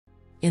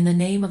In the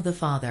name of the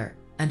Father,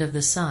 and of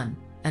the Son,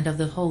 and of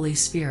the Holy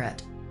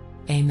Spirit.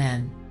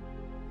 Amen.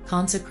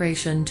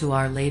 Consecration to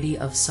Our Lady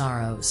of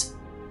Sorrows.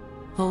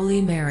 Holy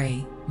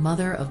Mary,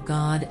 Mother of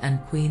God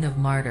and Queen of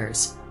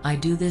Martyrs, I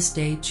do this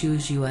day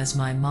choose you as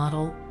my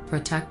model,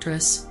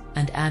 protectress,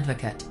 and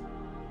advocate.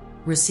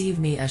 Receive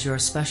me as your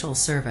special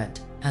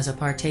servant, as a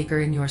partaker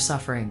in your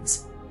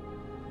sufferings.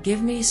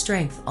 Give me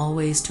strength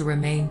always to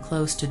remain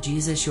close to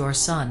Jesus your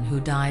Son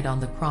who died on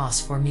the cross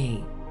for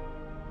me.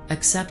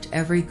 Accept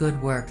every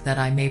good work that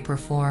I may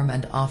perform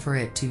and offer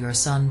it to your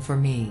Son for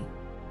me.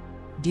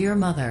 Dear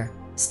Mother,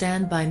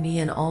 stand by me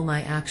in all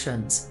my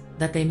actions,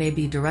 that they may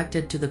be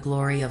directed to the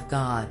glory of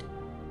God.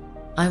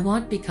 I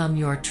want to become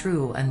your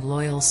true and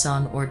loyal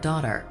son or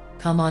daughter.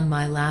 Come on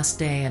my last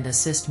day and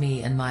assist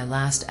me in my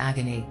last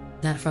agony,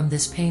 that from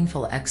this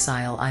painful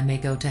exile I may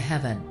go to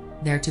heaven,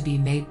 there to be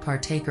made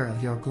partaker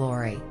of your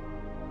glory.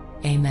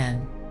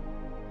 Amen.